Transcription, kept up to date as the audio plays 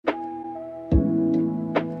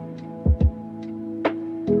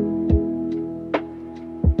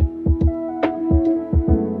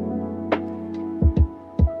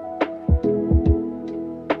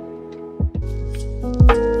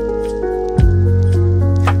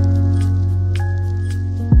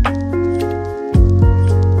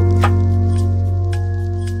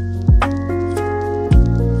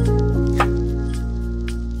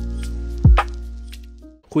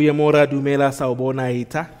Kuyamora dumela saubona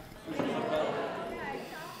ita.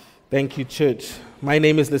 Thank you, church. My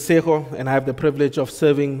name is Lesego, and I have the privilege of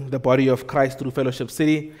serving the body of Christ through Fellowship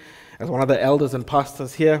City as one of the elders and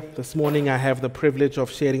pastors here. This morning, I have the privilege of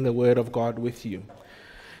sharing the word of God with you.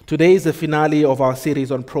 Today is the finale of our series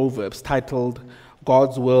on Proverbs, titled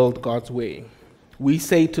God's World, God's Way. We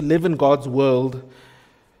say to live in God's world,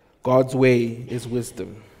 God's way is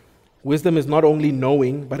wisdom. Wisdom is not only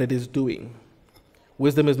knowing, but it is doing.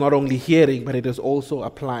 Wisdom is not only hearing, but it is also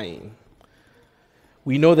applying.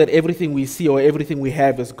 We know that everything we see or everything we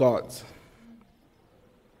have is God's.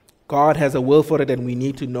 God has a will for it, and we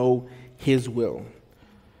need to know His will.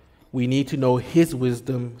 We need to know His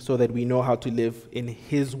wisdom so that we know how to live in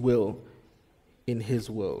His will, in His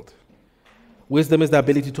world. Wisdom is the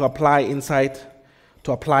ability to apply insight,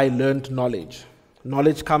 to apply learned knowledge.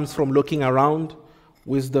 Knowledge comes from looking around.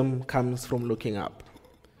 Wisdom comes from looking up.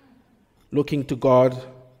 Looking to God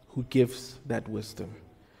who gives that wisdom.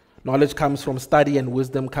 Knowledge comes from study, and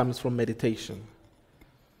wisdom comes from meditation.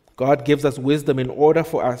 God gives us wisdom in order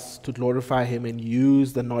for us to glorify Him and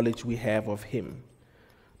use the knowledge we have of Him.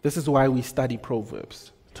 This is why we study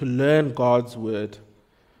Proverbs, to learn God's word,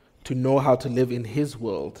 to know how to live in His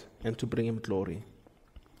world, and to bring Him glory.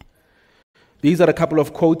 These are a couple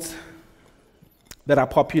of quotes that are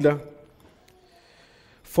popular.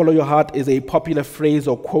 Follow your heart is a popular phrase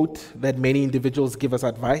or quote that many individuals give as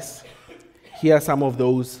advice. Here are some of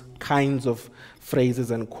those kinds of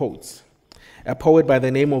phrases and quotes. A poet by the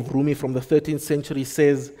name of Rumi from the 13th century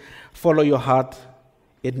says, "Follow your heart,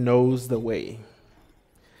 it knows the way."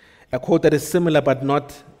 A quote that is similar but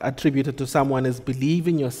not attributed to someone is, "Believe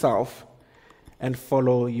in yourself and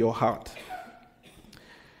follow your heart."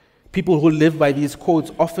 People who live by these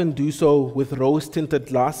quotes often do so with rose-tinted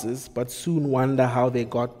glasses, but soon wonder how they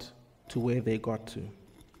got to where they got to.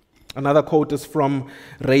 Another quote is from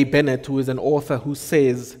Ray Bennett, who is an author, who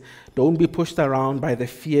says, "Don't be pushed around by the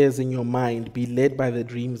fears in your mind, be led by the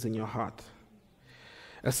dreams in your heart."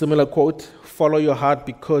 A similar quote, "Follow your heart,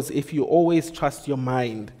 because if you always trust your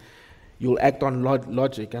mind, you'll act on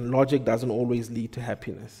logic, and logic doesn't always lead to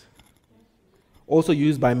happiness." Also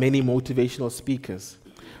used by many motivational speakers.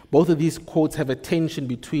 Both of these quotes have a tension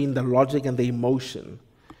between the logic and the emotion,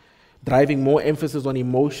 driving more emphasis on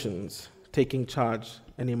emotions taking charge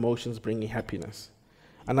and emotions bringing happiness.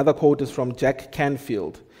 Another quote is from Jack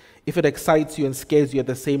Canfield. "If it excites you and scares you at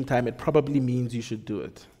the same time, it probably means you should do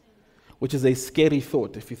it," which is a scary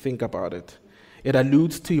thought if you think about it. It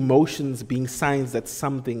alludes to emotions being signs that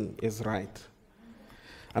something is right.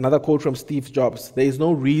 Another quote from Steve Jobs, "There is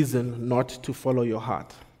no reason not to follow your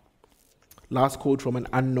heart." Last quote from an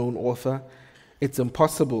unknown author, "It's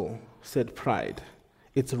impossible," said pride.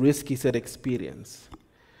 "It's risky," said experience.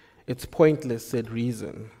 "It's pointless," said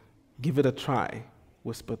reason. "Give it a try,"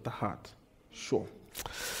 whispered the heart. Sure.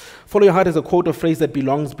 Follow your heart is a quote or phrase that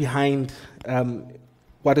belongs behind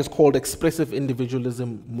what is called expressive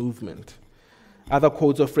individualism movement. Other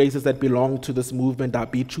quotes or phrases that belong to this movement are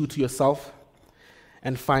 "be true to yourself"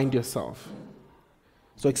 and "find yourself."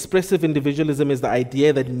 So expressive individualism is the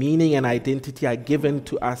idea that meaning and identity are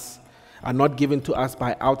not given to us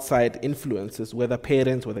by outside influences, whether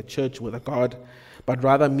parents, whether church, whether God, but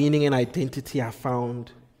rather meaning and identity are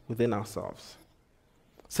found within ourselves.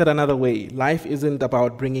 Said another way, life isn't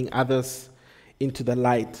about bringing others into the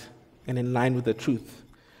light and in line with the truth,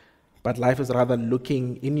 but life is rather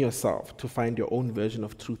looking in yourself to find your own version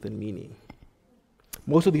of truth and meaning.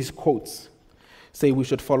 Most of these quotes say we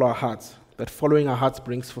should follow our hearts, that following our hearts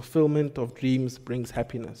brings fulfillment of dreams, brings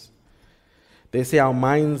happiness. They say our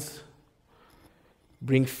minds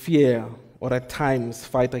bring fear or at times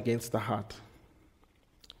fight against the heart.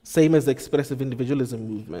 Same as the expressive individualism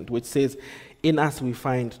movement, which says, in us we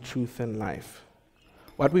find truth and life.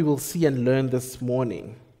 What we will see and learn this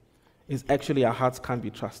morning is actually our hearts can't be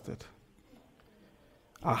trusted.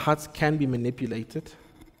 Our hearts can be manipulated.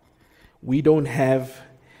 We don't have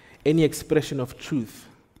any expression of truth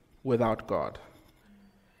without God.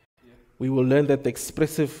 We will learn that the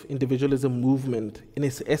expressive individualism movement, in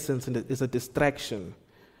its essence, is a distraction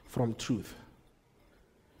from truth.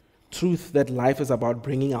 Truth that life is about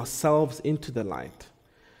bringing ourselves into the light,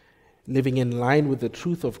 living in line with the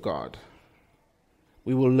truth of God.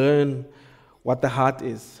 We will learn what the heart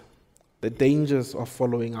is, the dangers of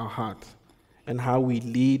following our heart, and how we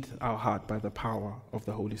lead our heart by the power of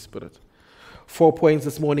the Holy Spirit. 4 points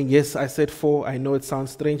this morning. Yes, I said 4. I know it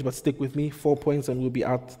sounds strange, but stick with me. 4 points and we'll be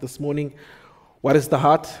out this morning. What is the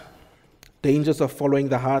heart? Dangers of following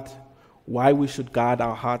the heart. Why we should guard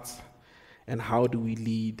our hearts. And how do we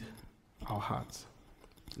lead our hearts?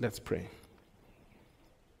 Let's pray.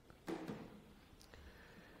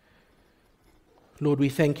 Lord, we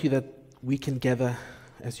thank you that we can gather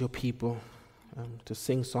as your people to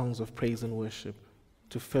sing songs of praise and worship,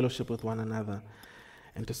 to fellowship with one another,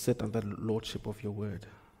 and to sit under the lordship of your word.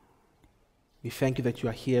 We thank you that you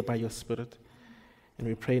are here by your Spirit, and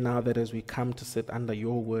we pray now that as we come to sit under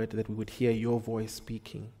your word, that we would hear your voice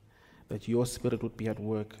speaking, that your Spirit would be at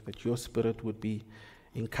work, that your Spirit would be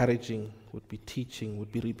encouraging, would be teaching,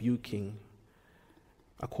 would be rebuking,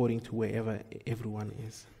 according to wherever everyone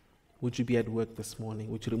is. Would you be at work this morning?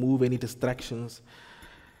 Would you remove any distractions?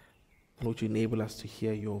 And would you enable us to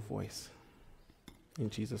hear your voice? In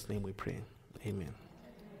Jesus' name we pray. Amen.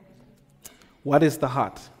 What is the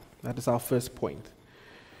heart? That is our first point.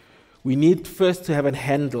 We need first to have a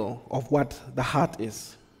handle of what the heart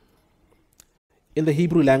is. In the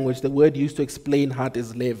Hebrew language, the word used to explain heart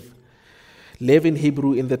is lev. Lev in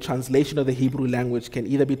Hebrew, in the translation of the Hebrew language, can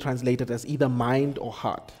either be translated as either mind or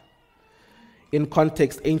heart. In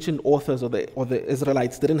context, ancient authors or the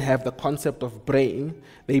Israelites didn't have the concept of brain.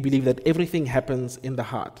 They believed that everything happens in the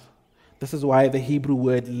heart. This is why the Hebrew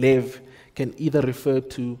word lev can either refer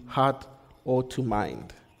to heart or to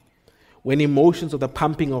mind. When emotions or the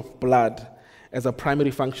pumping of blood as a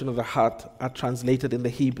primary function of the heart are translated in the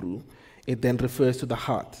Hebrew, it then refers to the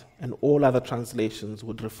heart, and all other translations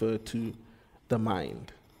would refer to the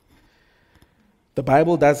mind. The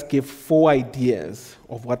Bible does give 4 ideas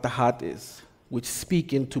of what the heart is, which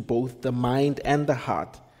speak into both the mind and the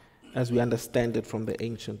heart as we understand it from the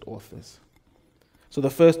ancient authors. So the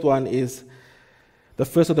first of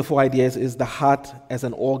the 4 ideas is the heart as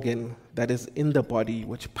an organ that is in the body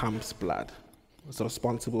which pumps blood. It's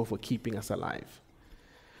responsible for keeping us alive.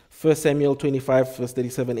 1 Samuel 25, verse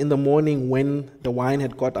 37, in the morning when the wine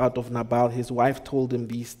had got out of Nabal, his wife told him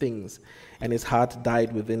these things, and his heart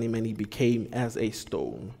died within him, and he became as a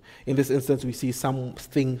stone. In this instance, we see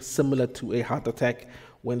something similar to a heart attack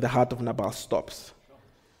when the heart of Nabal stops.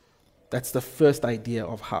 That's the first idea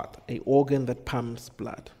of heart, an organ that pumps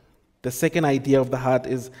blood. The second idea of the heart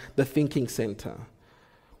is the thinking center.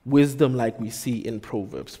 Wisdom, like we see in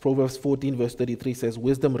Proverbs. Proverbs 14, verse 33 says,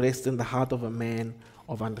 wisdom rests in the heart of a man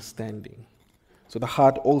of understanding. So the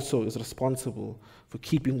heart also is responsible for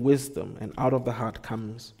keeping wisdom, and out of the heart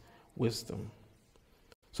comes wisdom.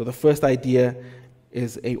 So the first idea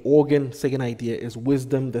is an organ. Second idea is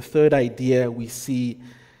wisdom. The third idea, we see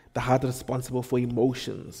the heart responsible for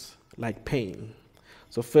emotions like pain.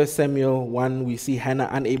 So 1 Samuel 1, we see Hannah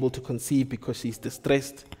unable to conceive because she's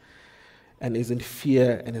distressed and is in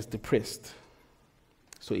fear and is depressed.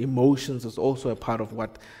 So emotions is also a part of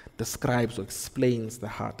what describes or explains the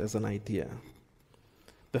heart as an idea.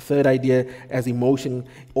 The third idea as emotion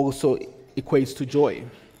also equates to joy.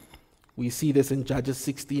 We see this in Judges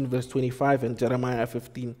 16, verse 25, and Jeremiah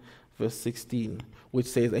 15, verse 16, which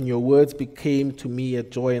says, and your words became to me a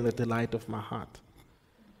joy and the delight of my heart.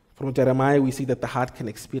 From Jeremiah, we see that the heart can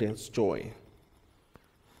experience joy.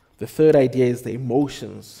 The third idea is the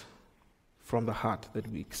emotions from the heart that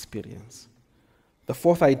we experience. The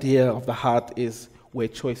fourth idea of the heart is where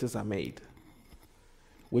choices are made,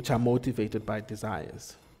 which are motivated by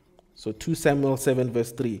desires. So 2 Samuel 7,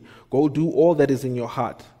 verse 3, go do all that is in your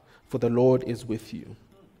heart, for the Lord is with you.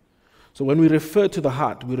 So when we refer to the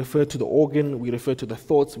heart, we refer to the organ, we refer to the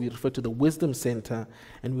thoughts, we refer to the wisdom center,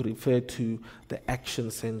 and we refer to the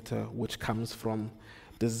action center, which comes from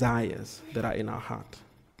desires that are in our heart.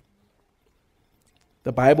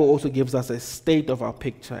 The Bible also gives us a state of our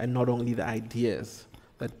picture and not only the ideas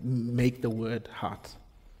that make the word heart.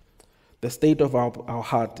 The state of our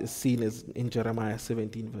heart is seen as in Jeremiah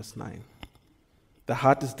 17, verse 9. The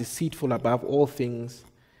heart is deceitful above all things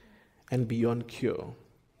and beyond cure.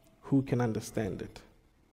 Who can understand it?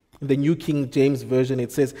 In the New King James Version,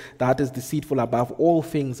 it says, the heart is deceitful above all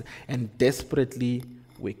things and desperately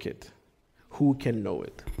wicked. Who can know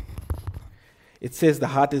it? It says the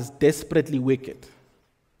heart is desperately wicked.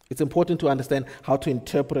 It's important to understand how to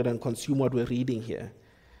interpret and consume what we're reading here.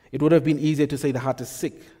 It would have been easier to say the heart is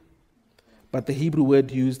sick, but the Hebrew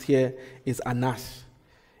word used here is anas.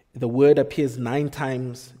 The word appears 9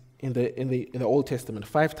 times in the Old Testament,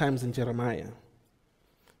 5 times in Jeremiah.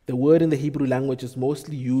 The word in the Hebrew language is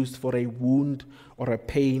mostly used for a wound or a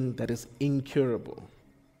pain that is incurable.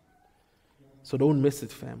 So don't miss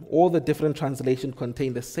it, fam. All the different translations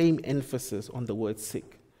contain the same emphasis on the word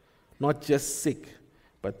sick. Not just sick,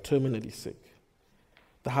 but terminally sick.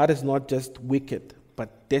 The heart is not just wicked,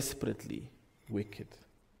 but desperately wicked.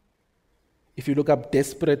 If you look up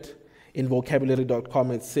desperate in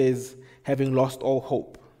vocabulary.com, it says, having lost all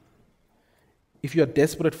hope. If you are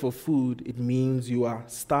desperate for food, it means you are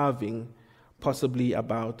starving, possibly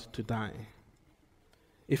about to die.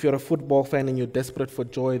 If you're a football fan and you're desperate for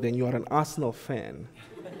joy, then you are an Arsenal fan.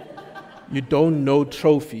 You don't know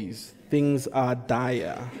trophies. Things are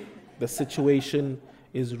dire. The situation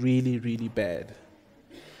is really, really bad.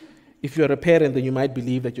 If you're a parent, then you might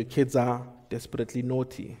believe that your kids are desperately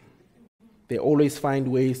naughty. They always find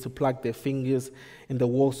ways to plug their fingers in the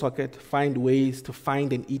wall socket, find ways to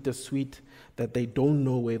find and eat a sweet that they don't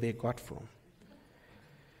know where they got from.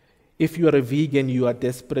 If you are a vegan, you are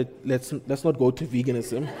desperate. Let's not go to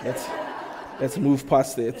veganism. Let's move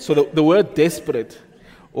past it. So the word desperate,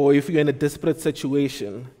 or if you're in a desperate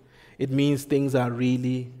situation, it means things are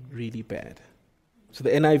really, really bad. So the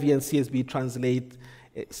NIV and CSB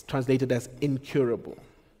it's translated as incurable.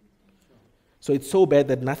 So it's so bad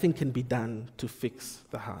that nothing can be done to fix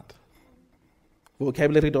the heart.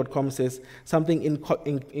 Vocabulary.com says something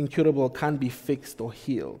incurable can't be fixed or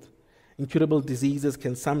healed. Incurable diseases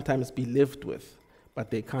can sometimes be lived with,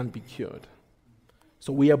 but they can't be cured.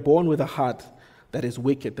 So we are born with a heart that is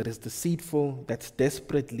wicked, that is deceitful, that's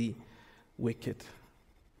desperately wicked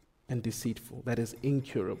and deceitful, that is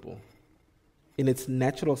incurable. In its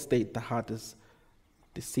natural state, the heart is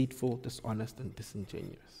deceitful, dishonest, and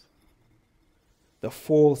disingenuous. The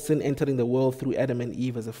fall, sin entering the world through Adam and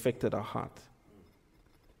Eve has affected our heart,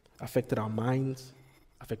 affected our minds,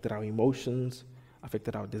 affected our emotions,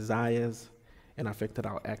 affected our desires, and affected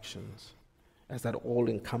our actions, as that all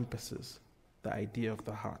encompasses the idea of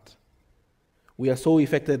the heart. We are so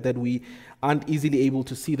affected that we aren't easily able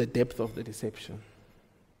to see the depth of the deception.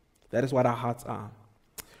 That is what our hearts are.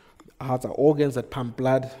 Our hearts are organs that pump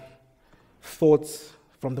blood, thoughts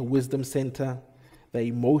from the wisdom center, the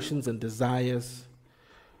emotions and desires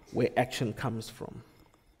where action comes from.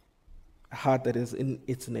 A heart that is in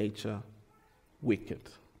its nature wicked,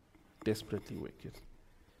 desperately wicked.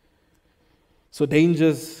 So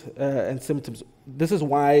dangers and symptoms. This is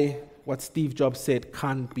why what Steve Jobs said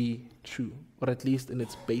can't be true, or at least in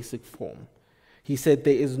its basic form. He said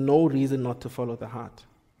there is no reason not to follow the heart.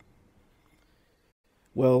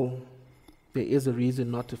 Well, there is a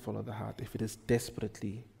reason not to follow the heart if it is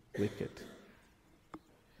desperately wicked.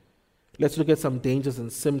 Let's look at some dangers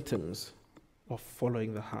and symptoms of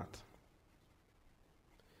following the heart.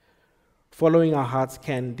 Following our hearts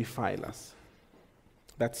can defile us.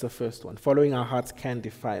 That's the first one. Following our hearts can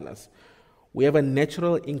defile us. We have a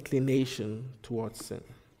natural inclination towards sin.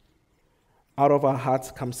 Out of our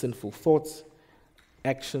hearts come sinful thoughts,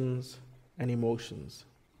 actions, and emotions.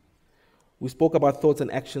 We spoke about thoughts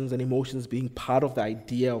and actions and emotions being part of the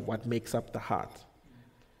idea of what makes up the heart.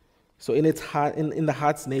 So in the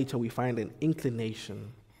heart's nature, we find an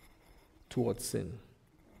inclination towards sin.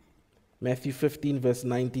 Matthew 15, verse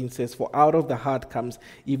 19 says, "For out of the heart comes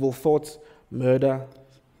evil thoughts, murder,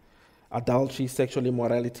 adultery, sexual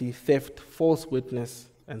immorality, theft, false witness,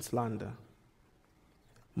 and slander."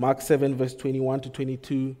 Mark 7, verse 21 to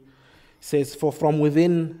 22 says, "For from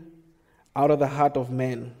within, out of the heart of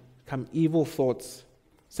man, come evil thoughts,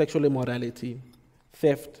 sexual immorality,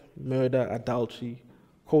 theft, murder, adultery,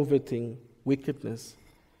 coveting, wickedness,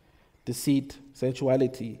 deceit,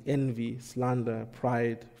 sensuality, envy, slander,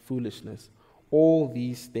 pride, foolishness. All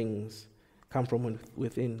these things come from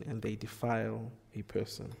within, and they defile a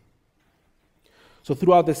person." So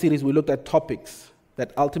throughout the series, we looked at topics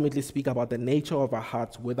that ultimately speak about the nature of our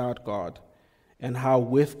hearts without God, and how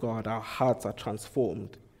with God our hearts are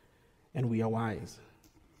transformed and we are wise.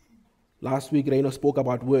 Last week, Reino spoke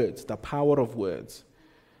about words, the power of words,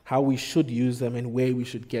 how we should use them and where we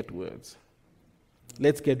should get words.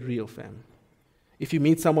 Let's get real, fam. If you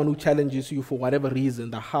meet someone who challenges you for whatever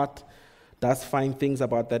reason, the heart does find things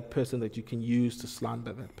about that person that you can use to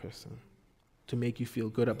slander that person, to make you feel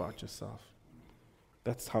good about yourself.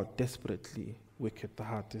 That's how desperately wicked the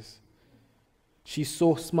heart is. She's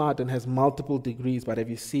so smart and has multiple degrees, but have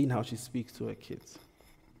you seen how she speaks to her kids?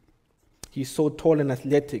 He's so tall and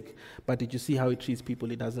athletic, but did you see how he treats people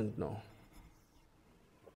he doesn't know?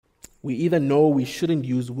 We either know we shouldn't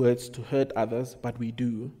use words to hurt others, but we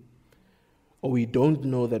do, or we don't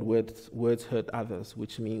know that words hurt others,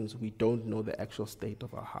 which means we don't know the actual state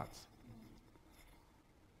of our hearts.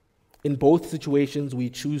 In both situations, we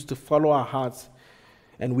choose to follow our hearts,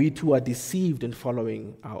 and we too are deceived in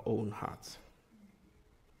following our own hearts.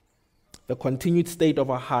 The continued state of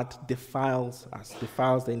our heart defiles us,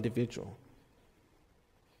 defiles the individual.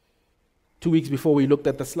 2 weeks before, we looked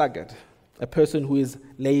at the sluggard, a person who is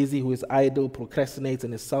lazy, who is idle, procrastinates,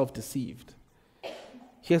 and is self-deceived.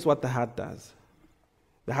 Here's what the heart does.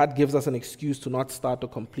 The heart gives us an excuse to not start or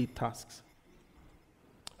complete tasks.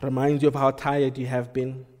 Reminds you of how tired you have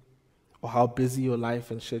been, or how busy your life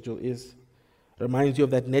and schedule is. Reminds you of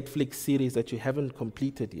that Netflix series that you haven't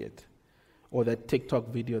completed yet, or that TikTok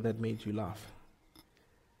video that made you laugh.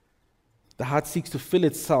 The heart seeks to fill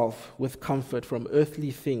itself with comfort from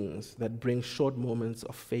earthly things that bring short moments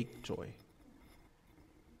of fake joy.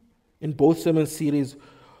 In both sermon series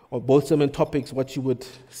or both sermon topics, what you would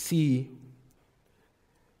see,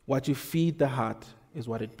 what you feed the heart is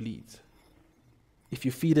what it bleeds. If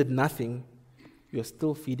you feed it nothing, you're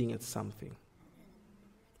still feeding it something.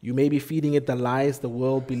 You may be feeding it the lies the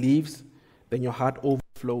world believes, then your heart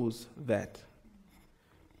overflows that.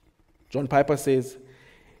 John Piper says,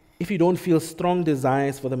 if you don't feel strong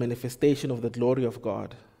desires for the manifestation of the glory of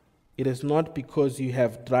God, it is not because you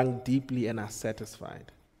have drunk deeply and are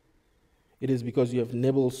satisfied. It is because you have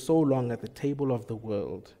nibbled so long at the table of the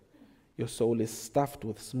world, your soul is stuffed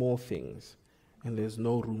with small things, and there's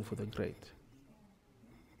no room for the great.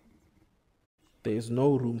 There is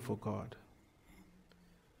no room for God.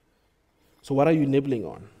 So what are you nibbling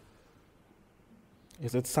on?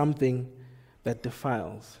 Is it something that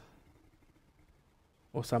defiles?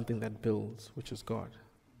 Or something that builds, which is God?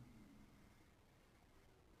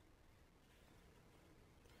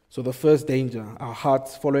 So the first danger,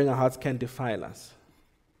 following our hearts can defile us.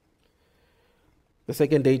 The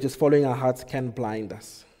second danger is following our hearts can blind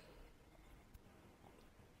us.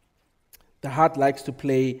 The heart likes to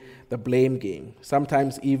play the blame game,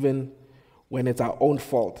 sometimes even when it's our own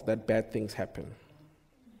fault that bad things happen.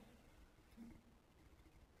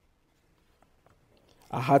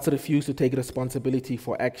 Our hearts refuse to take responsibility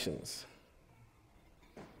for actions.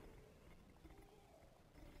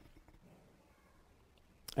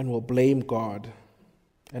 And will blame God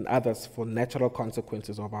and others for natural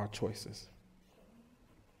consequences of our choices.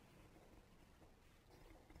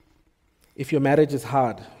 If your marriage is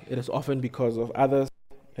hard, it is often because of others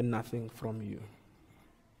and nothing from you.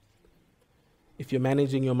 If you're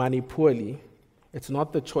managing your money poorly, it's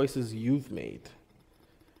not the choices you've made.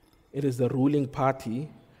 It is the ruling party,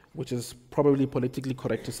 which is probably politically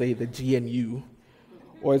correct to say the GNU,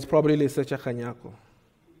 or it's probably Lesecha Kanyako.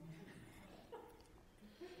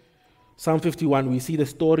 Psalm 51, we see the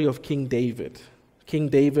story of King David. King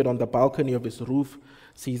David on the balcony of his roof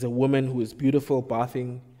sees a woman who is beautiful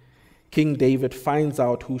bathing. King David finds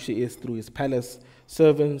out who she is through his palace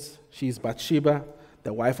servants. She is Bathsheba,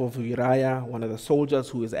 the wife of Uriah, one of the soldiers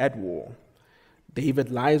who is at war.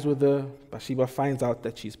 David lies with her. Bathsheba finds out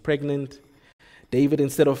that she's pregnant. David,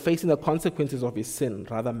 instead of facing the consequences of his sin,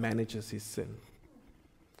 rather manages his sin.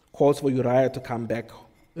 Calls for Uriah to come back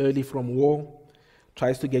early from war,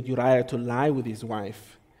 tries to get Uriah to lie with his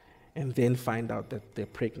wife, and then find out that they're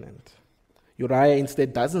pregnant. Uriah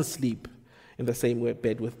instead doesn't sleep in the same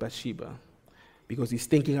bed with Bathsheba because he's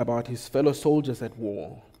thinking about his fellow soldiers at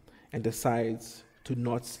war and decides to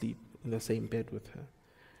not sleep in the same bed with her.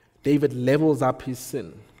 David levels up his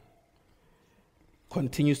sin,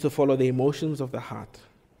 continues to follow the emotions of the heart,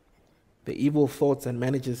 the evil thoughts, and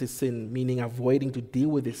manages his sin, meaning avoiding to deal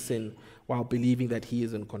with his sin while believing that he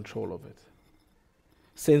is in control of it.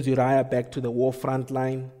 Sends Uriah back to the war front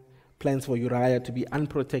line, plans for Uriah to be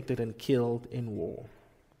unprotected and killed in war.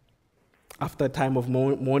 After a time of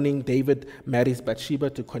mourning, David marries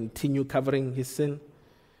Bathsheba to continue covering his sin.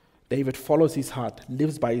 David follows his heart,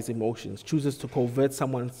 lives by his emotions, chooses to covet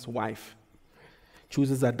someone's wife,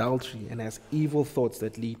 chooses adultery, and has evil thoughts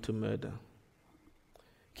that lead to murder.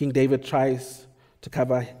 King David tries to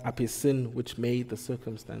cover up his sin, which made the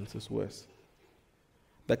circumstances worse.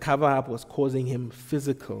 The cover-up was causing him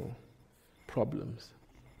physical problems.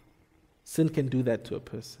 Sin can do that to a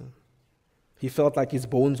person. He felt like his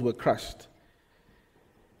bones were crushed.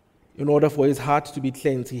 In order for his heart to be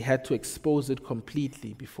cleansed, he had to expose it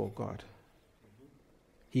completely before God.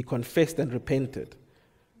 He confessed and repented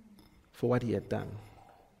for what he had done.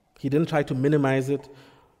 He didn't try to minimize it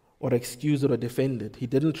or excuse it or defend it. He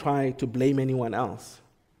didn't try to blame anyone else.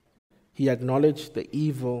 He acknowledged the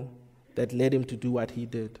evil that led him to do what he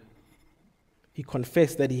did. He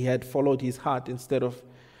confessed that he had followed his heart instead of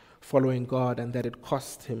following God and that it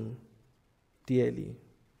cost him dearly,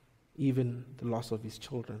 even the loss of his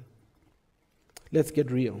children. Let's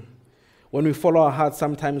get real. When we follow our hearts,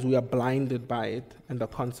 sometimes we are blinded by it and the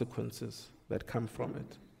consequences that come from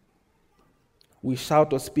it. We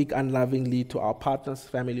shout or speak unlovingly to our partners,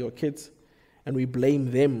 family, or kids, and we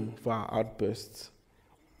blame them for our outbursts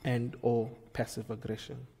and or passive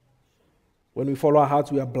aggression. When we follow our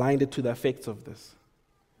hearts, we are blinded to the effects of this.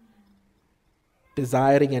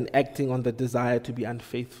 Desiring and acting on the desire to be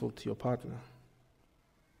unfaithful to your partner.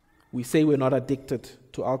 We say we're not addicted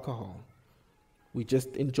to alcohol. We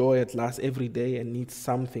just enjoy a glass every day and need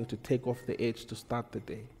something to take off the edge to start the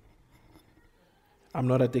day. I'm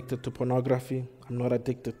not addicted to pornography. I'm not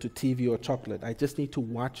addicted to TV or chocolate. I just need to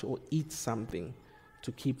watch or eat something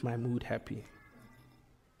to keep my mood happy.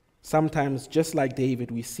 Sometimes, just like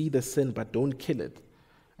David, we see the sin but don't kill it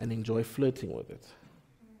and enjoy flirting with it.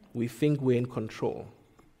 We think we're in control,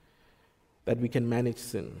 that we can manage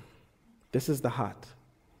sin. This is the heart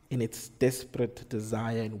in its desperate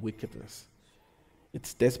desire and wickedness.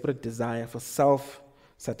 Its desperate desire for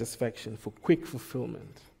self-satisfaction, for quick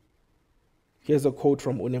fulfillment. Here's a quote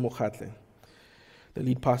from Une Mokhatle, the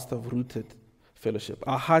lead pastor of Rooted Fellowship.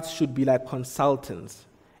 Our hearts should be like consultants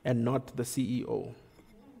and not the CEO.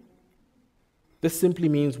 This simply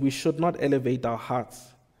means we should not elevate our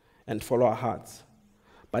hearts and follow our hearts,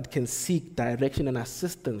 but can seek direction and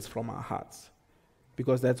assistance from our hearts,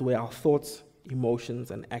 because that's where our thoughts,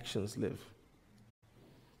 emotions, and actions live.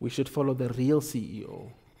 We should follow the real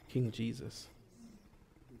CEO, King Jesus.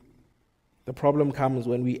 The problem comes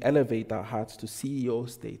when we elevate our hearts to CEO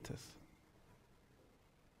status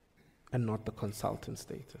and not the consultant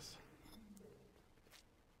status.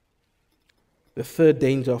 The third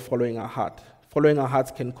danger of following our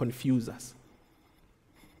hearts can confuse us.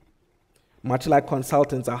 Much like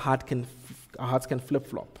consultants, our hearts can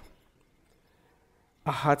flip-flop.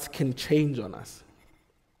 Our hearts can change on us.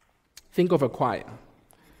 Think of a choir.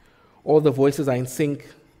 All the voices are in sync,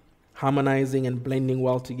 harmonizing and blending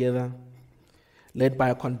well together, led by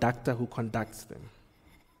a conductor who conducts them.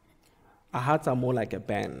 Our hearts are more like a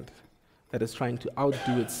band that is trying to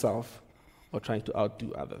outdo itself or trying to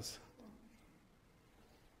outdo others.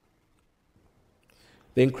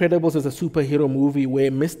 The Incredibles is a superhero movie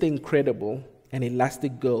where Mr. Incredible and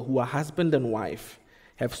Elastic Girl, who are husband and wife,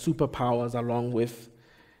 have superpowers along with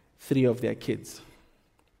 3 of their kids.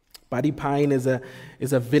 Buddy Pine is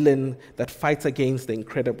a villain that fights against the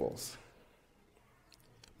Incredibles.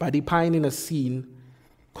 Buddy Pine in a scene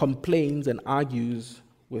complains and argues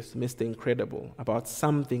with Mr. Incredible about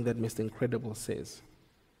something that Mr. Incredible says.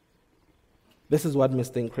 This is what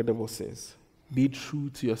Mr. Incredible says: be true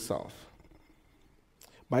to yourself.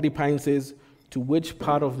 Buddy Pine says, to which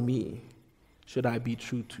part of me should I be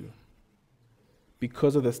true to?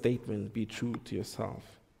 Because of the statement, be true to yourself.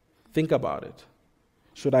 Think about it.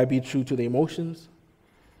 Should I be true to the emotions,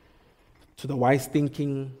 to the wise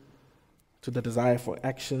thinking, to the desire for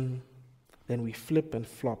action? Then we flip and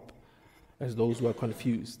flop as those who are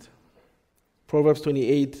confused. Proverbs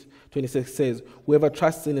 28:26 says, whoever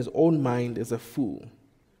trusts in his own mind is a fool,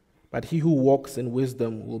 but he who walks in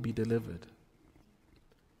wisdom will be delivered.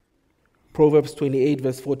 Proverbs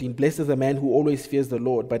 28:14, blessed is the man who always fears the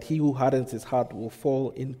Lord, but he who hardens his heart will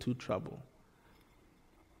fall into trouble.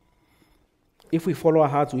 If we follow our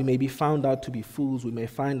hearts, we may be found out to be fools. We may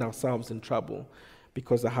find ourselves in trouble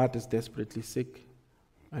because the heart is desperately sick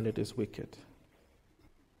and it is wicked.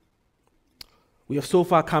 We have so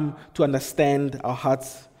far come to understand our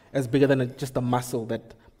hearts as bigger than just a muscle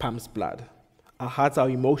that pumps blood. Our hearts, our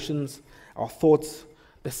emotions, our thoughts,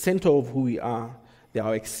 the center of who we are. They're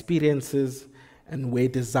our experiences and where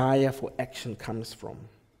desire for action comes from.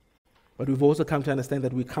 But we've also come to understand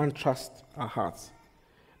that we can't trust our hearts.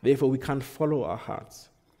 Therefore, we can't follow our hearts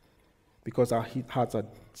because our hearts are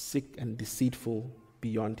sick and deceitful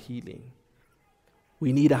beyond healing.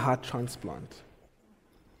 We need a heart transplant.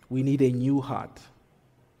 We need a new heart.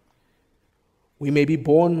 We may be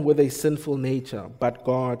born with a sinful nature, but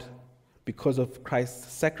God, because of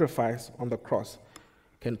Christ's sacrifice on the cross,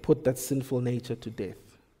 can put that sinful nature to death.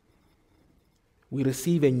 We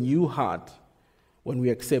receive a new heart when we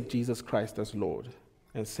accept Jesus Christ as Lord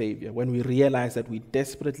and Savior, when we realize that we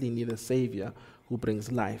desperately need a Savior who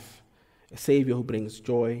brings life, a Savior who brings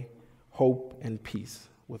joy, hope, and peace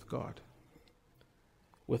with God,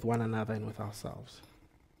 with one another, and with ourselves.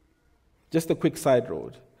 Just a quick side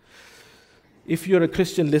road. If you're a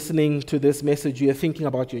Christian listening to this message, you're thinking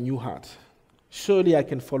about your new heart. Surely I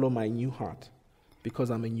can follow my new heart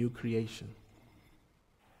because I'm a new creation.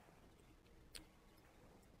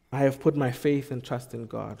 I have put my faith and trust in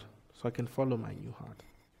God, so I can follow my new heart.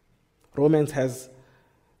 Romans has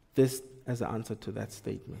this as the answer to that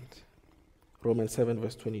statement. Romans 7,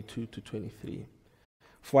 verse 22 to 23.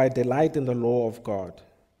 For I delight in the law of God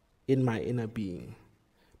in my inner being,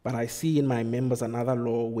 but I see in my members another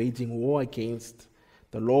law waging war against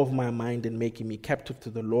the law of my mind and making me captive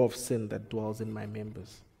to the law of sin that dwells in my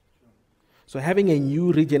members. So having a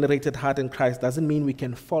new regenerated heart in Christ doesn't mean we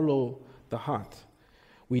can follow the heart.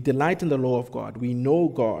 We delight in the law of God. We know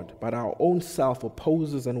God, but our own self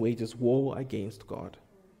opposes and wages war against God.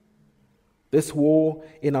 This war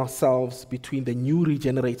in ourselves between the new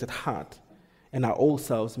regenerated heart and our old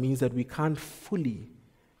selves means that we can't fully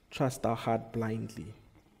trust our heart blindly.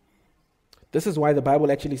 This is why the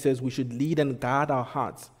Bible actually says we should lead and guard our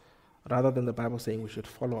hearts rather than the Bible saying we should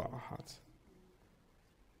follow our hearts.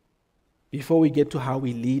 Before we get to how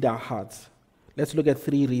we lead our hearts, let's look at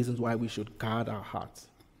 3 reasons why we should guard our hearts.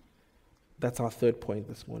 That's our third point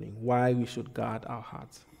this morning, why we should guard our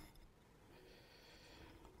hearts.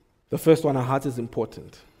 The first one, our heart is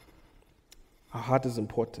important. Our heart is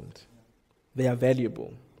important. They are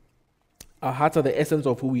valuable. Our hearts are the essence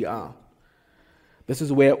of who we are. This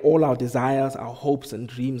is where all our desires, our hopes, and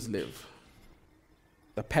dreams live.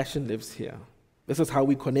 The passion lives here. This is how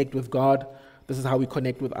we connect with God. This is how we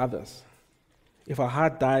connect with others. If our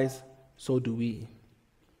heart dies, so do we.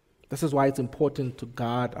 This is why it's important to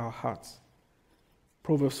guard our hearts.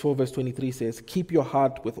 Proverbs 4 verse 23 says, "Keep your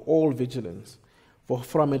heart with all vigilance, for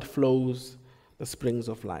from it flows the springs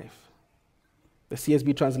of life." The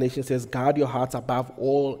CSB translation says, "Guard your hearts above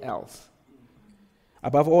all else."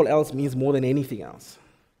 Above all else means more than anything else.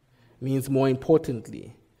 Means more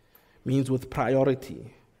importantly. Means with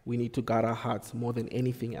priority. We need to guard our hearts more than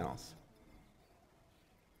anything else.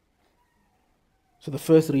 So the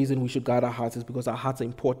first reason we should guard our hearts is because our hearts are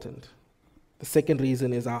important. The second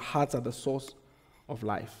reason is our hearts are the source of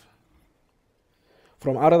life.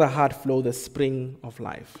 From out of the heart flow the spring of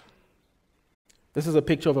life. This is a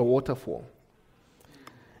picture of a waterfall.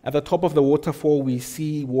 At the top of the waterfall, we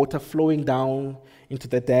see water flowing down into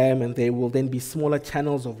the dam, and there will then be smaller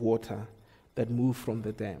channels of water that move from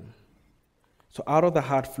the dam. So out of the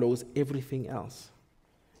heart flows everything else.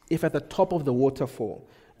 If at the top of the waterfall,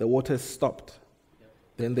 the water is stopped,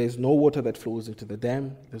 then there's no water that flows into the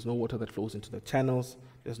dam, there's no water that flows into the channels,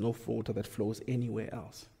 there's no water that flows anywhere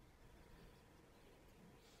else.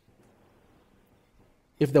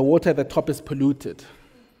 If the water at the top is polluted,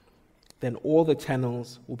 then all the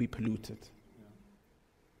channels will be polluted.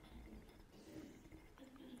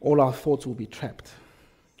 All our thoughts will be trapped.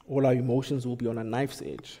 All our emotions will be on a knife's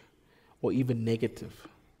edge, or even negative.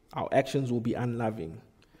 Our actions will be unloving.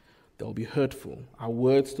 They will be hurtful. Our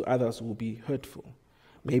words to others will be hurtful.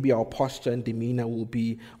 Maybe our posture and demeanor will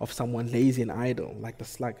be of someone lazy and idle, like the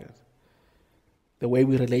sluggard. The way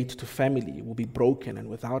we relate to family will be broken and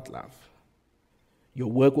without love. Your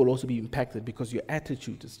work will also be impacted because your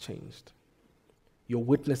attitude is changed. Your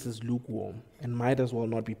witness is lukewarm and might as well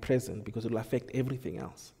not be present because it will affect everything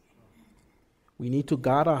else. We need to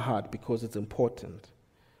guard our heart because it's important,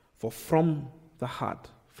 for from the heart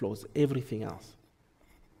flows everything else.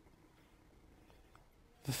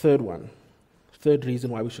 The third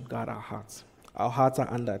reason why we should guard our hearts. Our hearts are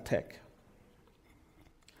under attack.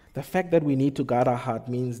 The fact that we need to guard our heart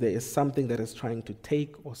means there is something that is trying to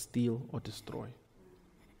take or steal or destroy.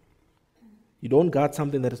 You don't guard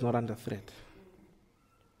something that is not under threat.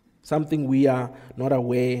 Something we are not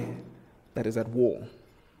aware that is at war.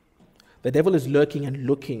 The devil is lurking and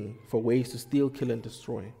looking for ways to steal, kill, and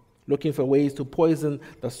destroy. Looking for ways to poison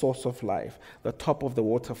the source of life, the top of the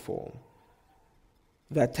waterfall.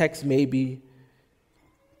 The attacks may be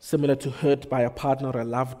similar to hurt by a partner or a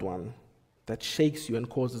loved one that shakes you and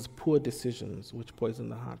causes poor decisions which poison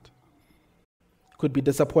the heart. Could be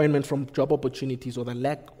disappointment from job opportunities or the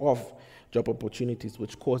lack of job opportunities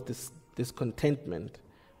which cause discontentment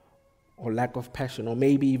or lack of passion, or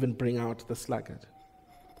maybe even bring out the sluggard.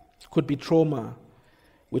 Could be trauma,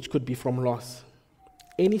 which could be from loss.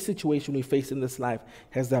 Any situation we face in this life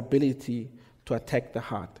has the ability to attack the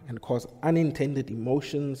heart and cause unintended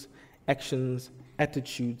emotions, actions,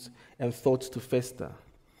 attitudes, and thoughts to fester.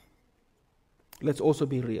 Let's also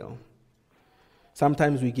be real.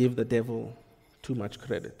 Sometimes we give the devil too much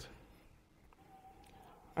credit.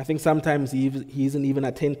 I think sometimes he isn't even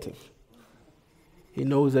attentive. He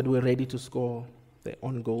knows that we're ready to score their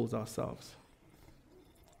own goals ourselves.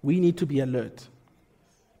 We need to be alert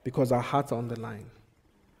because our hearts are on the line.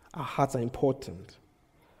 Our hearts are important.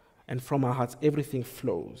 And from our hearts, everything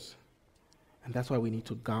flows. And that's why we need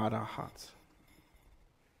to guard our hearts.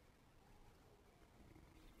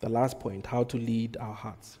 The last point, how to lead our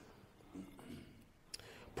hearts.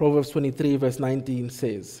 Proverbs 23 verse 19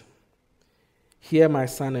 says, "Hear, my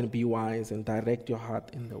son, and be wise, and direct your heart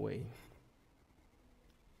in the way."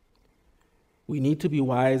 We need to be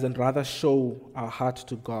wise and rather show our heart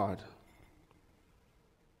to God.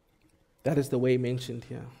 That is the way mentioned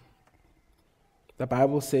here. The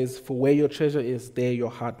Bible says, "For where your treasure is, there your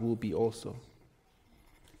heart will be also."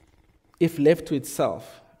 If left to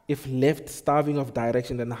itself, if left starving of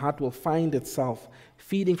direction, then the heart will find itself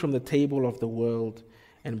feeding from the table of the world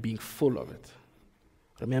and being full of it.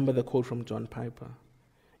 Remember the quote from John Piper.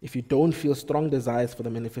 If you don't feel strong desires for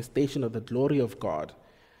the manifestation of the glory of God,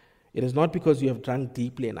 it is not because you have drunk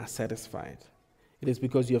deeply and are satisfied. It is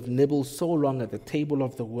because you have nibbled so long at the table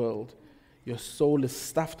of the world, Your soul is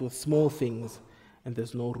stuffed with small things, and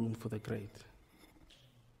there's no room for the great.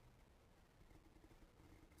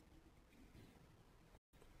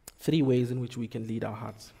 Three ways in which we can lead our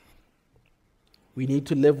hearts. We need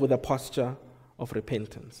to live with a posture of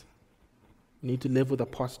repentance. We need to live with a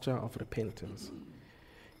posture of repentance.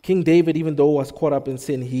 King David, even though he was caught up in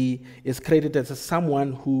sin, he is credited as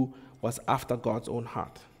someone who was after God's own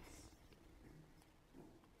heart.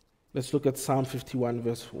 Let's look at Psalm 51,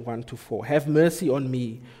 verse 1 to 4. Have mercy on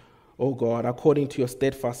me, O God, according to your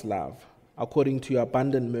steadfast love, according to your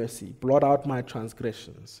abundant mercy. Blot out my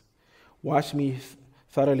transgressions. Wash me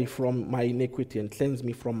thoroughly from my iniquity and cleanse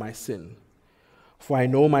me from my sin. For I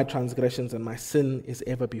know my transgressions, and my sin is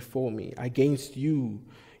ever before me. Against you,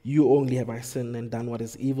 you only have I sinned and done what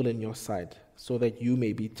is evil in your sight, so that you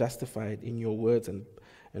may be justified in your words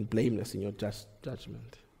and blameless in your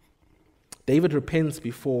judgment. David repents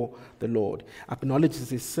before the Lord, acknowledges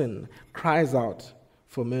his sin, cries out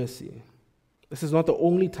for mercy. This is not the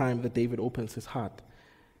only time that David opens his heart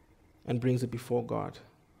and brings it before God.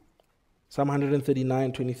 Psalm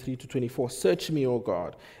 139, 23 to 24. Search me, O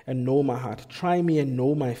God, and know my heart. Try me and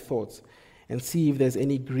know my thoughts, and see if there's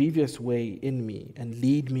any grievous way in me, and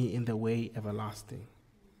lead me in the way everlasting.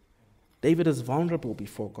 David is vulnerable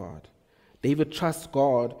before God. David trusts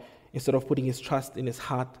God instead of putting his trust in his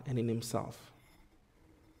heart and in himself.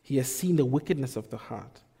 He has seen the wickedness of the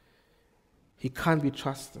heart. He can't be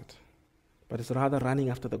trusted, but is rather running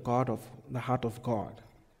after the heart of God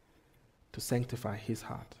to sanctify his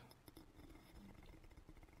heart.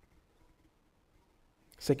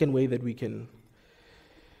 Second way that we can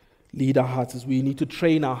lead our hearts is we need to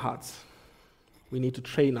train our hearts. We need to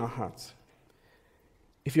train our hearts.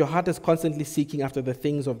 If your heart is constantly seeking after the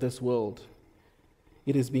things of this world,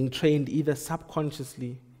 it is being trained either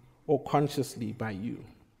subconsciously or consciously by you.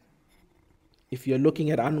 If you're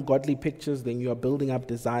looking at ungodly pictures, then you are building up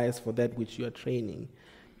desires for that which you are training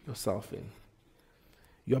yourself in.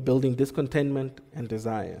 You are building discontentment and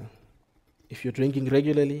desire. If you're drinking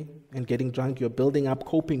regularly and getting drunk, you're building up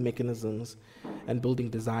coping mechanisms and building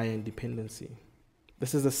desire and dependency.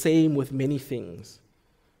 This is the same with many things.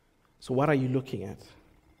 So what are you looking at?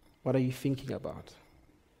 What are you thinking about?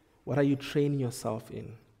 What are you training yourself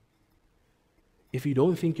in? If you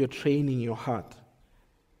don't think you're training your heart,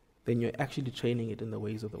 then you're actually training it in the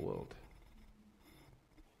ways of the world.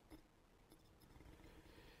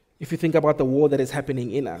 If you think about the war that is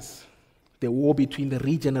happening in us, the war between the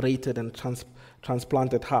regenerated and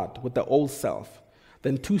transplanted heart with the old self,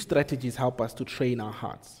 then two strategies help us to train our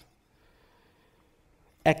hearts.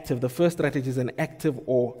 The first strategy is an active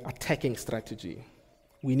or attacking strategy.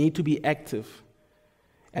 We need to be active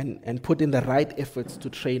and put in the right efforts to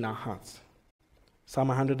train our hearts. Psalm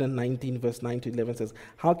 119, verse 9 to 11 says,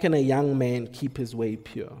 how can a young man keep his way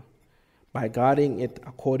pure? By guarding it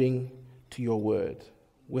according to your word.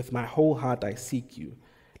 With my whole heart I seek you.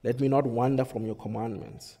 Let me not wander from your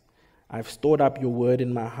commandments. I've stored up your word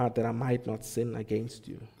in my heart that I might not sin against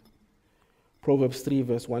you. Proverbs 3,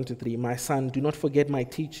 verse 1 to 3. My son, do not forget my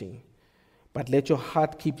teaching, but let your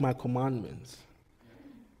heart keep my commandments.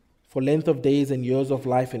 For length of days and years of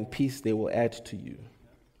life and peace they will add to you.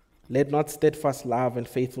 Let not steadfast love and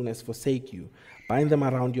faithfulness forsake you. Bind them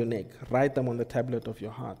around your neck. Write them on the tablet of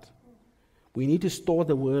your heart. We need to store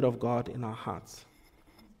the word of God in our hearts.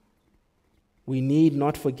 We need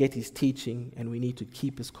not forget his teaching, and we need to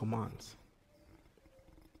keep his commands.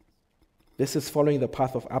 This is following the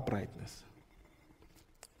path of uprightness.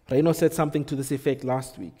 Reno said something to this effect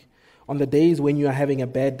last week. On the days when you are having a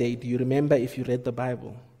bad day, do you remember if you read the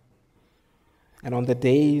Bible? And on the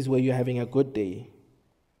days where you're having a good day,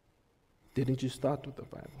 didn't you start with the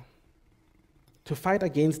Bible? To fight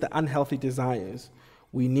against the unhealthy desires,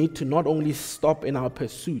 we need to not only stop in our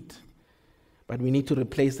pursuit, but we need to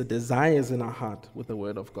replace the desires in our heart with the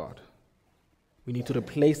Word of God. We need to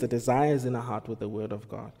replace the desires in our heart with the Word of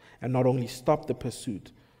God, and not only stop the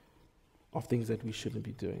pursuit of things that we shouldn't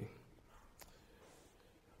be doing.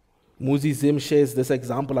 Muzi Zim shares this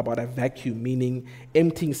example about a vacuum, meaning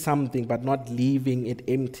emptying something but not leaving it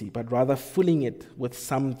empty, but rather filling it with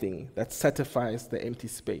something that satisfies the empty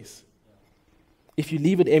space. If you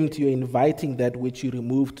leave it empty, you're inviting that which you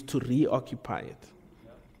removed to reoccupy it.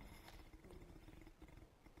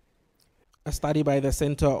 A study by the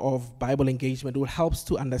Center of Bible Engagement, which helps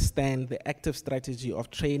to understand the active strategy of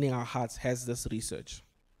training our hearts, has this research.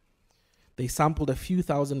 They sampled a few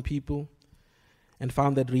thousand people and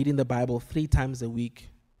found that reading the Bible 3 times a week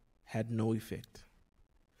had no effect.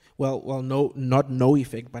 Not no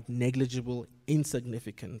effect, but negligible,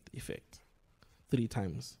 insignificant effect. 3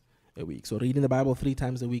 times a week. So reading the Bible 3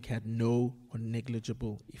 times a week had no or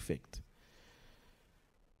negligible effect.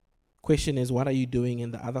 Question is, what are you doing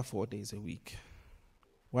in the other 4 days a week?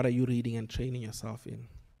 What are you reading and training yourself in?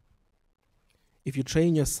 If you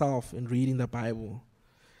train yourself in reading the Bible,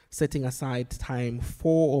 setting aside time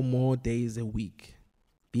 4 or more days a week,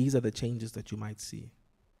 these are the changes that you might see.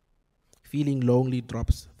 Feeling lonely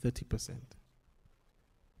drops 30%.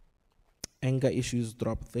 Anger issues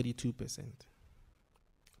drop 32%.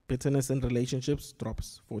 Bitterness in relationships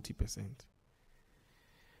drops 40%.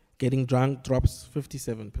 Getting drunk drops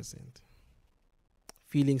 57%.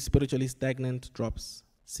 Feeling spiritually stagnant drops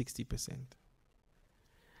 60%.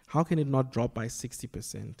 How can it not drop by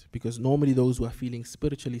 60%? Because normally those who are feeling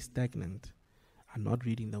spiritually stagnant are not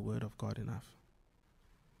reading the Word of God enough.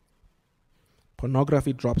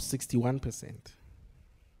 Pornography drops 61%.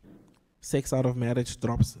 Sex out of marriage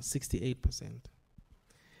drops 68%.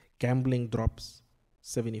 Gambling drops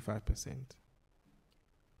 75%.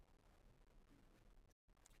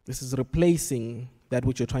 This is replacing that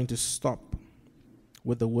which you're trying to stop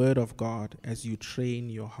with the Word of God as you train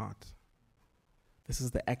your heart. This is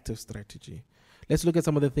the active strategy. Let's look at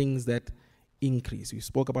some of the things that increase. We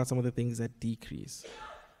spoke about some of the things that decrease.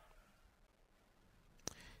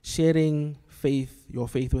 Sharing faith, your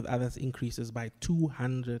faith with others increases by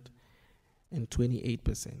 228%.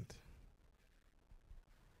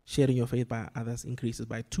 Sharing your faith by others increases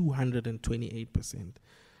by 228%.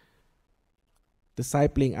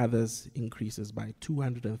 Discipling others increases by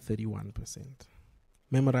 231%.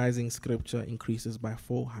 Memorizing scripture increases by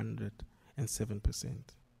 407%.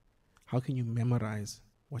 How can you memorize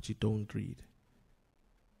what you don't read?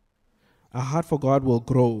 A heart for God will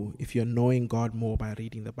grow if you're knowing God more by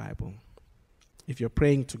reading the Bible. If you're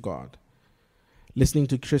praying to God, listening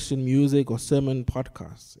to Christian music or sermon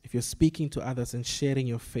podcasts, if you're speaking to others and sharing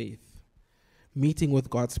your faith, meeting with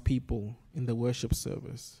God's people in the worship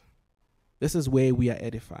service, this is where we are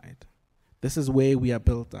edified. This is where we are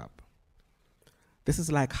built up. This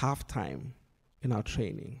is like halftime in our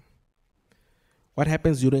training. What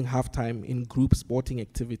happens during halftime in group sporting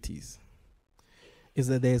activities is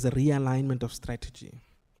that there's a realignment of strategy.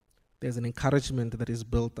 There's an encouragement that is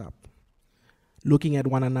built up. Looking at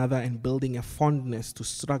one another and building a fondness to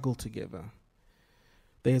struggle together.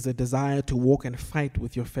 There's a desire to walk and fight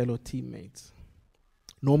with your fellow teammates.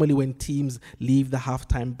 Normally when teams leave the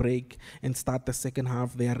halftime break and start the second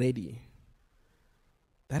half, they are ready.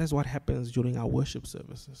 That is what happens during our worship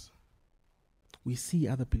services. We see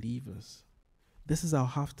other believers. This is our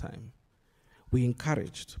halftime. We're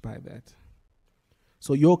encouraged by that.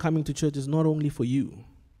 So your coming to church is not only for you.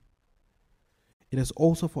 It is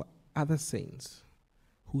also for other saints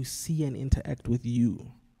who see and interact with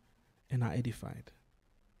you and are edified.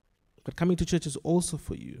 But coming to church is also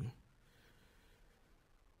for you.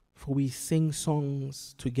 For we sing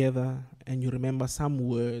songs together and you remember some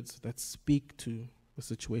words that speak to the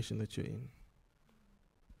situation that you're in.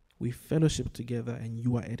 We fellowship together and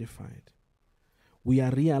you are edified. We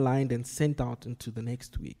are realigned and sent out into the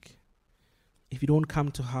next week. If you don't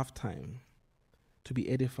come to halftime to be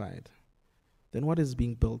edified, then what is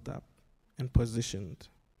being built up and positioned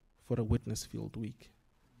for a witness-filled week?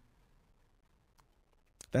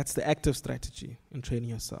 That's the active strategy in training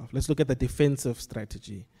yourself. Let's look at the defensive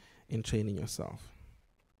strategy in training yourself.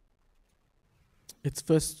 It's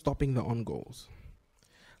first stopping the on goals.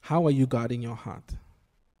 How are you guarding your heart?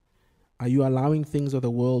 Are you allowing things of the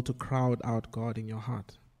world to crowd out God in your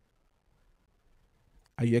heart?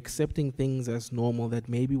 Are you accepting things as normal that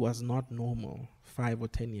maybe was not normal 5 or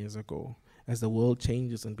 10 years ago, as the world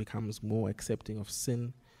changes and becomes more accepting of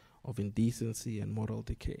sin, of indecency, and moral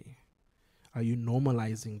decay? Are you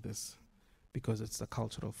normalizing this because it's the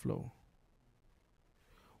cultural flow?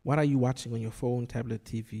 What are you watching on your phone, tablet,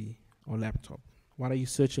 TV, or laptop? What are you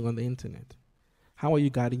searching on the internet? How are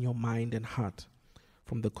you guarding your mind and heart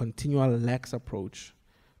from the continual lax approach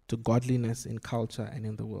to godliness in culture and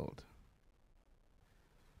in the world?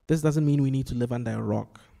 This doesn't mean we need to live under a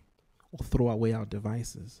rock or throw away our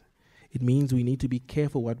devices. It means we need to be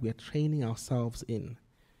careful what we are training ourselves in.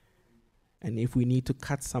 And if we need to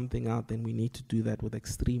cut something out, then we need to do that with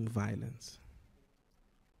extreme violence.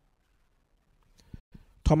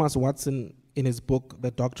 Thomas Watson, in his book,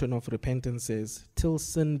 The Doctrine of Repentance, says, "Till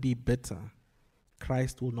sin be bitter,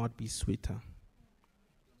 Christ will not be sweeter."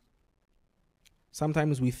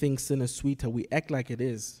 Sometimes we think sin is sweeter. We act like it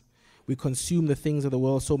is. We consume the things of the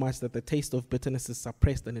world so much that the taste of bitterness is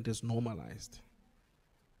suppressed and it is normalized.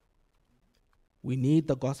 We need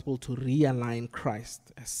the gospel to realign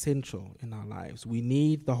Christ as central in our lives. We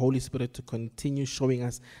need the Holy Spirit to continue showing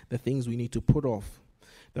us the things we need to put off,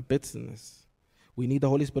 the bitterness. We need the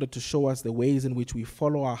Holy Spirit to show us the ways in which we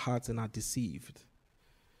follow our hearts and are deceived.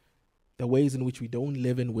 the ways in which we don't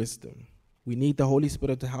live in wisdom. We need the Holy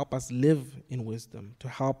Spirit to help us live in wisdom, to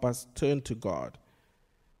help us turn to God,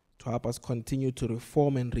 to help us continue to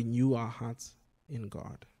reform and renew our hearts in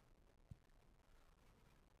God.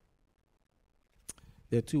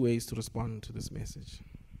 There are two ways to respond to this message.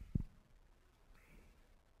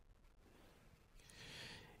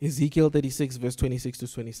 Ezekiel 36, verse 26 to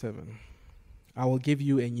 27. I will give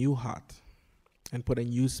you a new heart and put a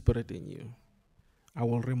new spirit in you. I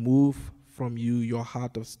will remove from you your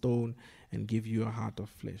heart of stone and give you a heart of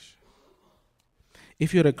flesh.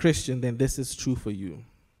 If you're a Christian, then this is true for you.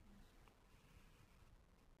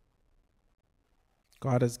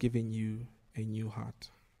 God has given you a new heart.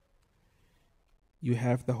 You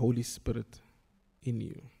have the Holy Spirit in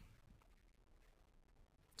you.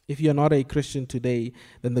 If you're not a Christian today,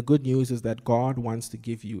 then the good news is that God wants to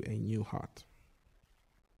give you a new heart.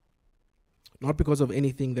 Not because of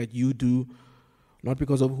anything that you do, not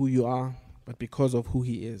because of who you are, but because of who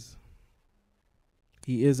He is.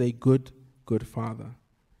 He is a good, good Father.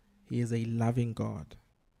 He is a loving God.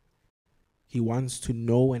 He wants to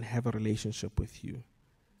know and have a relationship with you.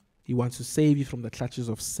 He wants to save you from the clutches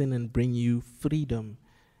of sin and bring you freedom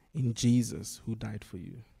in Jesus who died for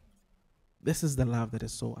you. This is the love that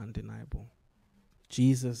is so undeniable.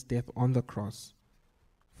 Jesus' death on the cross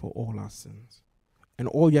for all our sins. And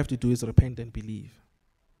all you have to do is repent and believe.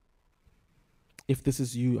 If this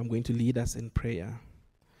is you, I'm going to lead us in prayer.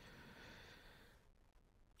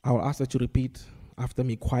 I will ask that you repeat after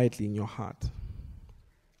me quietly in your heart.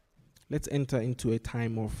 Let's enter into a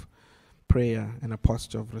time of prayer and a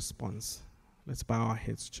posture of response. Let's bow our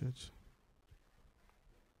heads, church.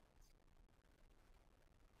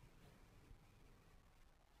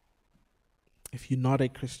 If you're not a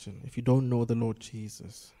Christian, if you don't know the Lord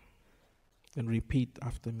Jesus, then repeat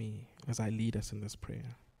after me as I lead us in this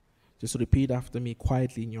prayer. Just repeat after me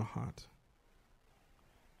quietly in your heart.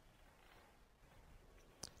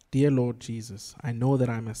 Dear Lord Jesus, I know that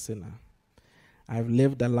I'm a sinner. I've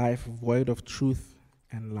lived a life void of truth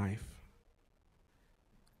and life.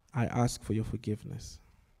 I ask for your forgiveness.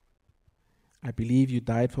 I believe you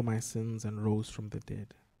died for my sins and rose from the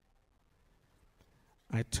dead.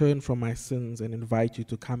 I turn from my sins and invite you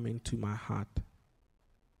to come into my heart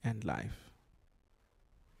and life.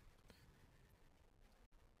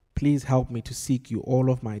 Please help me to seek you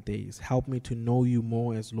all of my days. Help me to know you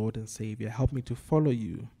more as Lord and Savior. Help me to follow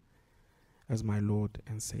you as my Lord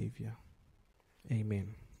and Savior.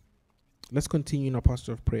 Amen. Let's continue in a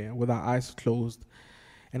posture of prayer with our eyes closed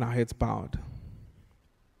and our heads bowed.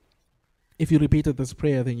 If you repeated this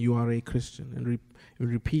prayer, then you are a Christian and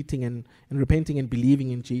repeating and repenting and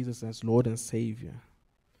believing in Jesus as Lord and Savior.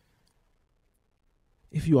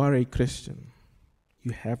 If you are a Christian,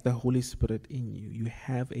 you have the Holy Spirit in you. You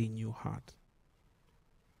have a new heart.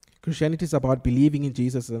 Christianity is about believing in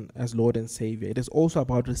Jesus as Lord and Savior. It is also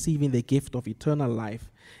about receiving the gift of eternal life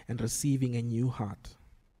and receiving a new heart.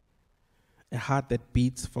 A heart that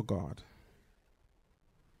beats for God.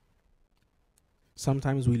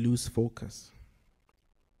 Sometimes we lose focus,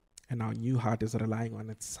 and our new heart is relying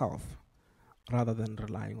on itself rather than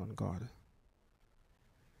relying on God.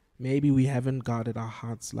 Maybe we haven't guarded our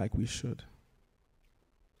hearts like we should.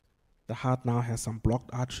 The heart now has some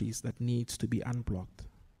blocked arteries that needs to be unblocked.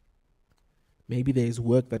 Maybe there is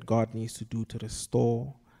work that God needs to do to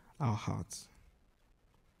restore our hearts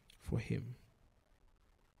for Him.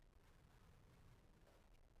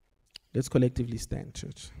 Let's collectively stand,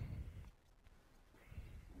 church.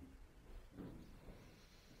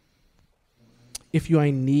 If you are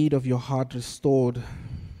in need of your heart restored,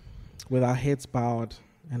 with our heads bowed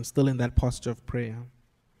and still in that posture of prayer,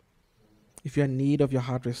 if you're in need of your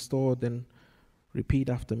heart restored, then repeat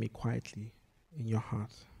after me quietly in your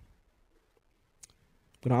heart.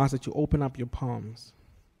 I'm going to ask that you open up your palms,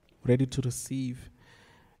 ready to receive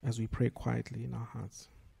as we pray quietly in our hearts.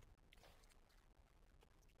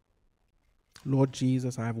 Lord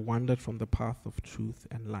Jesus, I have wandered from the path of truth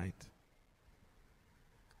and light.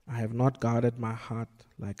 I have not guarded my heart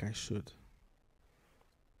like I should.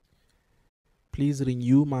 Please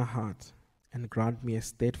renew my heart and grant me a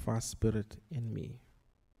steadfast spirit in me,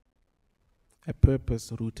 a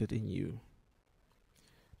purpose rooted in you.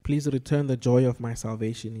 Please return the joy of my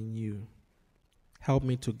salvation in you. Help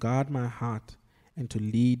me to guard my heart and to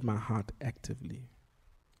lead my heart actively.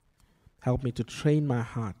 Help me to train my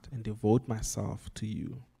heart and devote myself to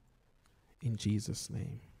you. In Jesus'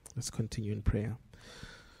 name. Let's continue in prayer.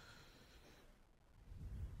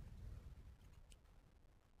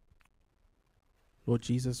 Lord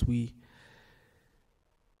Jesus, we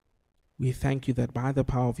thank you that by the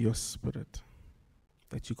power of your Spirit,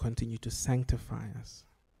 that you continue to sanctify us,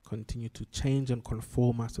 continue to change and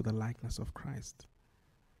conform us to the likeness of Christ.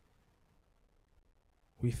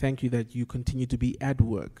 We thank you that you continue to be at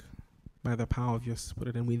work by the power of your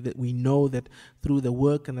Spirit. And we know that through the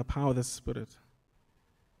work and the power of the Spirit,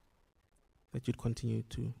 that you'd continue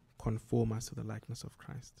to conform us to the likeness of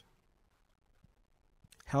Christ.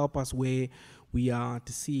 Help us where we are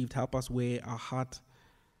deceived. Help us where our heart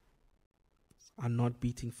are not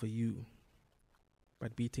beating for you,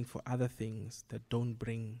 but beating for other things that don't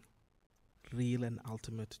bring real and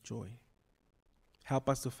ultimate joy. Help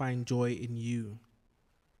us to find joy in you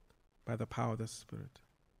by the power of the Spirit.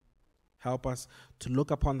 Help us to look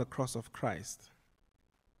upon the cross of Christ.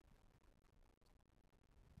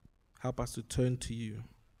 Help us to turn to you.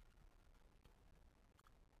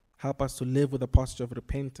 Help us to live with a posture of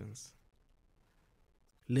repentance.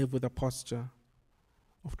 Live with a posture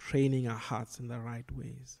of training our hearts in the right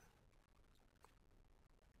ways.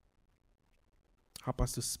 Help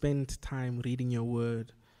us to spend time reading your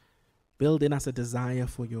word. Build in us a desire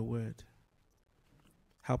for your word.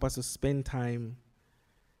 Help us to spend time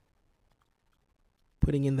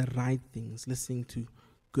putting in the right things, listening to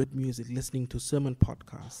good music, listening to sermon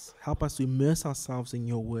podcasts. Help us to immerse ourselves in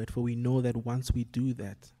your word, for we know that once we do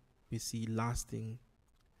that, we see lasting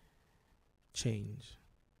change.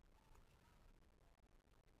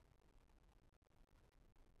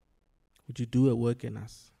 Would you do a work in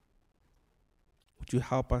us? Would you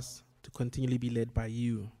help us to continually be led by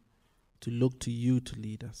you, to look to you to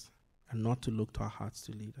lead us, and not to look to our hearts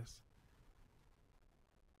to lead us?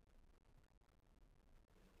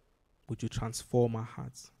 Would you transform our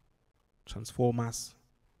hearts, transform us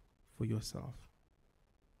for yourself?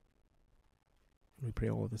 We pray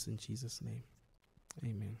all this in Jesus' name.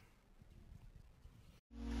 Amen.